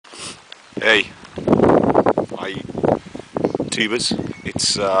Hey, hi tubers.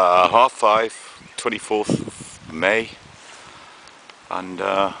 It's 5:30, 24th of May, and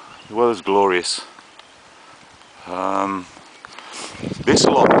the weather's glorious. This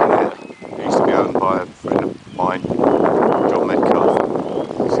lot here used to be owned by a friend of mine, John Metcalf.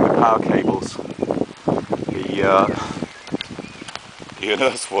 You see the power cables. He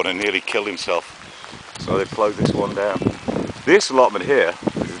unearthed one and nearly killed himself, so they closed this one down. This allotment here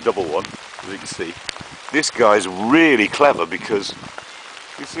is a double one, as you can see. This guy's really clever because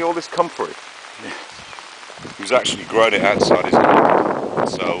you see all this comfrey. He's actually grown it outside his home,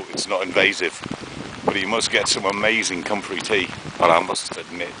 so it's not invasive. But he must get some amazing comfrey tea. And I must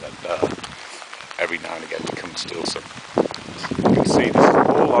admit that every now and again he can steal some. You can see this is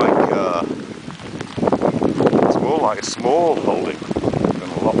more like a small holding than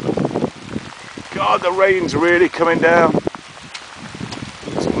a allotment. God, the rain's really coming down.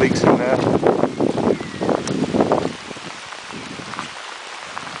 Some leaks in there.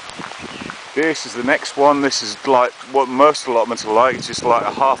 This is the next one. This is like what most allotments are like. It's just like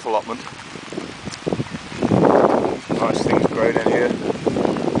a half allotment. Nice things growing in here.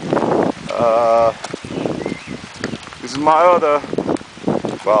 This is my other,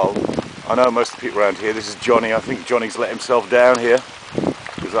 well, I know most of the people around here. This is Johnny. I think Johnny's let himself down here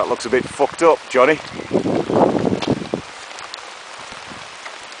because that looks a bit fucked up, Johnny.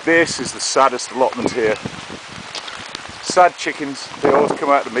 This is the saddest allotment here. Sad chickens, they always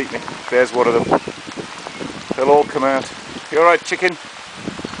come out to meet me. There's one of them. They'll all come out. You alright, chicken?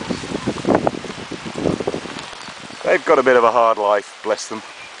 They've got a bit of a hard life, bless them.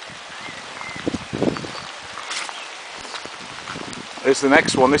 There's the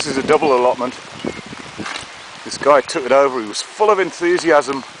next one. This is a double allotment. This guy took it over. He was full of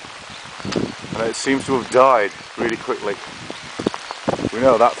enthusiasm and it seems to have died really quickly. We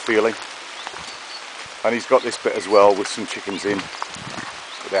know that feeling. And he's got this bit as well with some chickens in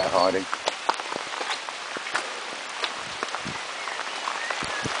without hiding.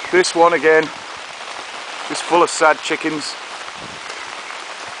 This one again is full of sad chickens.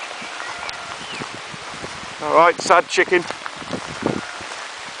 Alright, sad chicken.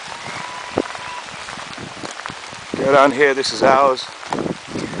 Go down here, this is ours.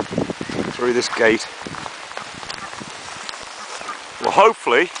 Through this gate. Well,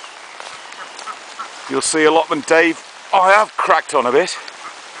 hopefully you'll see allotment Dave. Oh, I have cracked on a bit.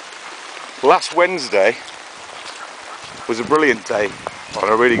 Last Wednesday was a brilliant day. Oh,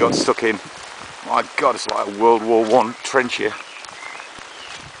 I really got stuck in. My God, it's like a World War I trench here.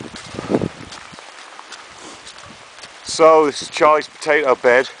 So this is Charlie's potato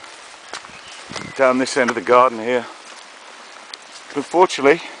bed down this end of the garden here. But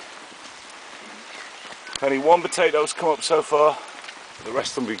unfortunately, only one potato's come up so far. The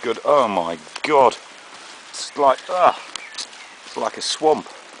rest will be good. Oh my God. It's like, it's like a swamp.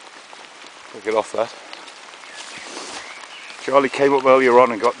 I'll get off that. Charlie came up earlier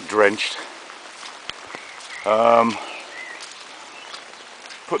on and got drenched.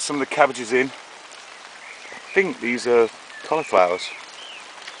 Put some of the cabbages in. I think these are cauliflowers.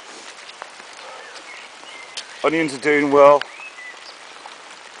 Onions are doing well.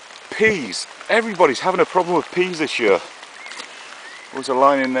 Peas. Everybody's having a problem with peas this year. There was a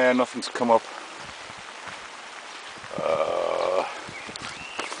line in there, nothing's come up.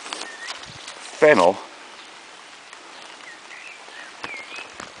 Fennel.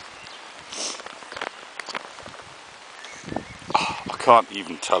 I can't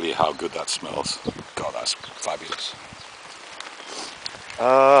even tell you how good that smells. God, that's fabulous.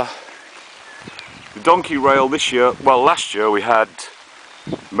 The donkey rail this year, well, last year we had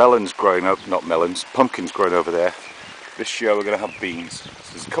melons growing up, not melons, pumpkins growing over there. This year we're going to have beans. So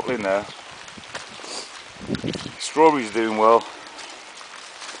there's a couple in there. Strawberries are doing well.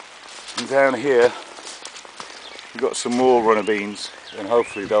 And down here we've got some more runner beans and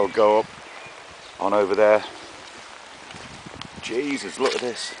hopefully they'll go up on over there. Jesus, look at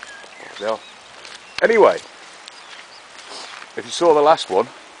this. Anyway, if you saw the last one,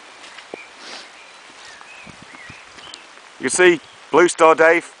 you can see Blue Star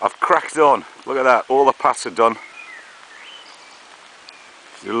Dave, I've cracked on. Look at that, all the paths are done.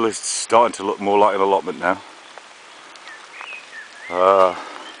 It's starting to look more like an allotment now.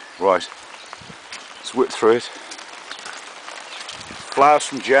 Right, let's whip through it. Flowers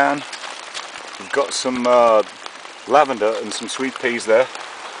from Jan. We've got some lavender and some sweet peas there.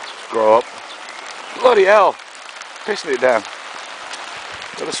 Grow up. Bloody hell! Pissing it down.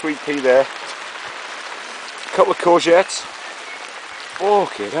 Got a sweet pea there. A couple of courgettes.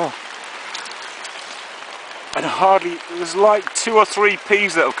 Fucking hell. and hardly, there's like 2 or 3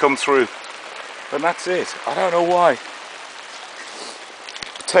 peas that have come through, and that's it. I don't know why.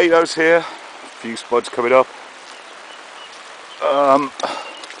 Potatoes here, a few spuds coming up.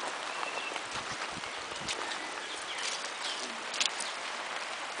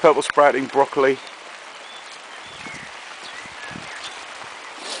 Purple sprouting broccoli.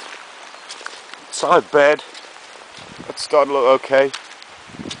 Side bed, that's starting to look okay.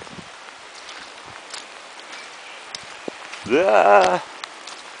 There.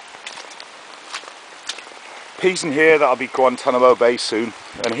 Peas in here, that'll be Guantanamo Bay soon.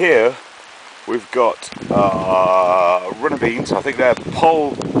 And here we've got runner beans. I think they're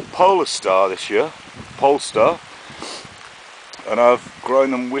Polar Star this year, Polestar. And I've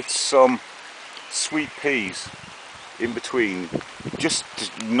grown them with some sweet peas in between, just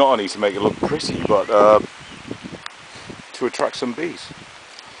not only to make it look pretty, but to attract some bees.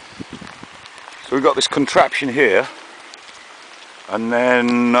 So we've got this contraption here, and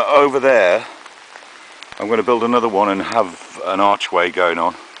then over there I'm going to build another one and have an archway going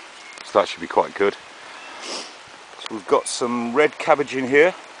on, so that should be quite good. So we've got some red cabbage in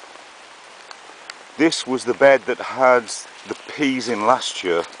here. This was the bed that had the peas in last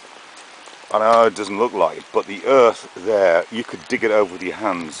year. I know it doesn't look like it, but the earth there, you could dig it over with your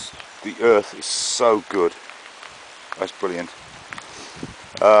hands. The earth is so good. That's brilliant.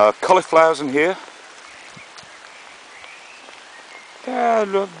 Cauliflowers in here.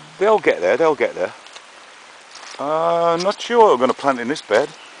 Yeah, they'll get there, they'll get there. Not sure what I'm going to plant in this bed.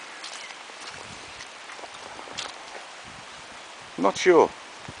 Not sure.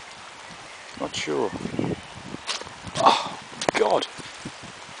 Not sure. Oh, God.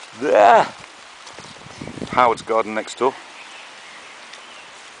 There. Howard's garden next door.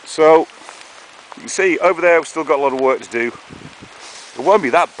 So, you can see over there we've still got a lot of work to do. It won't be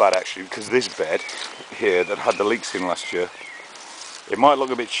that bad actually, because this bed here that had the leaks in last year, it might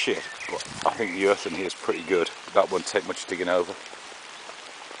look a bit shit, but I think the earth in here is pretty good. That won't take much digging over.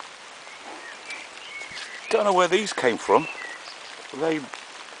 Don't know where these came from. Were they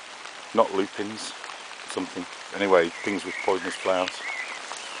not lupins? Something. Anyway, things with poisonous flowers.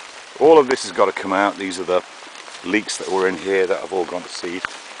 All of this has got to come out. These are the leeks that were in here that have all gone to seed.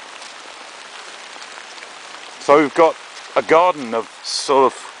 So we've got a garden of sort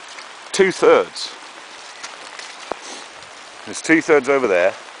of 2/3. There's 2/3 over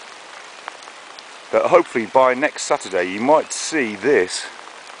there. But hopefully by next Saturday you might see this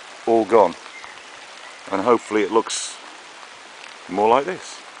all gone. And hopefully it looks more like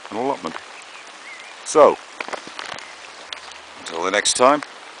this, an allotment. So, until the next time,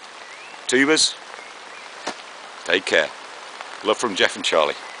 tubers, take care. Love from Jeff and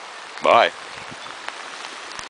Charlie. Bye.